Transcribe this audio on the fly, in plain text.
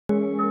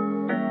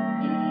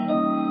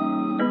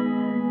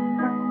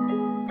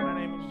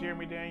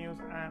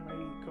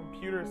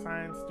computer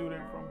science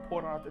student from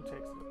Port Arthur,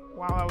 Texas.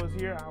 While I was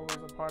here, I was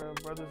a part of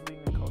Brothers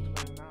Leading and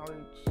Cultivating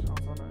Knowledge,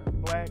 also known as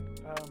Black.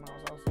 I was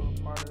also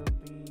a part of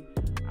the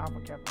Alpha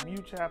Kappa Mu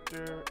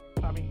chapter,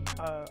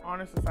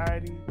 Honor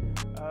Society,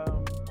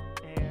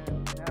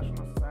 and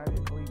National Society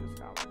of Collegiate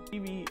Scholars.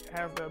 TV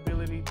has the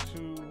ability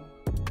to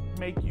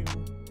make you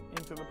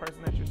into the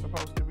person that you're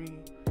supposed to be.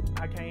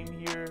 I came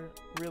here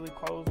really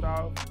closed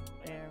off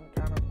and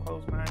kind of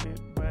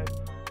closed-minded, but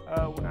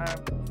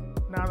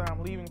now that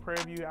I'm leaving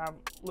Prairie View, I've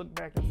looked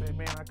back and said,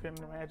 man, I couldn't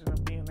imagine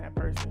being that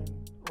person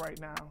right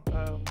now.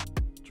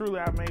 Truly,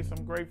 I've made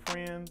some great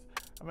friends,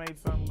 I made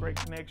some great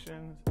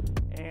connections,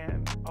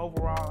 and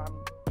overall,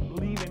 I'm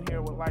leaving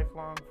here with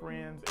lifelong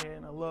friends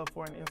and a love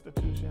for an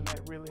institution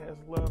that really has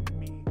loved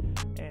me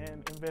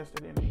and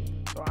invested in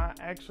me. So I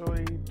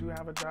actually do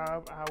have a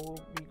job. I will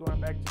be going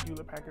back to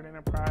Hewlett-Packard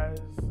Enterprise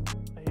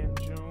in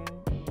June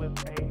with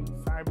a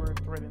cyber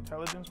threat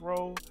intelligence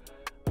role.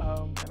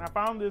 And I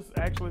found this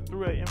actually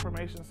through an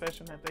information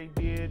session that they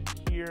did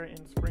here in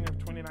spring of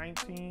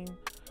 2019.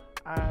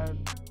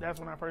 That's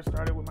when I first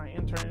started with my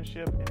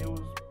internship, and it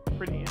was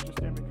pretty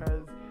interesting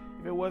because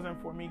if it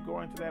wasn't for me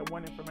going to that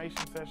one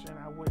information session,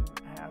 I wouldn't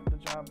have the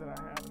job that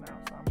I have now.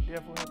 So I'm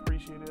definitely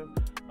appreciative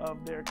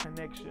of their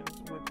connections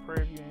with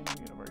Prairie View A&M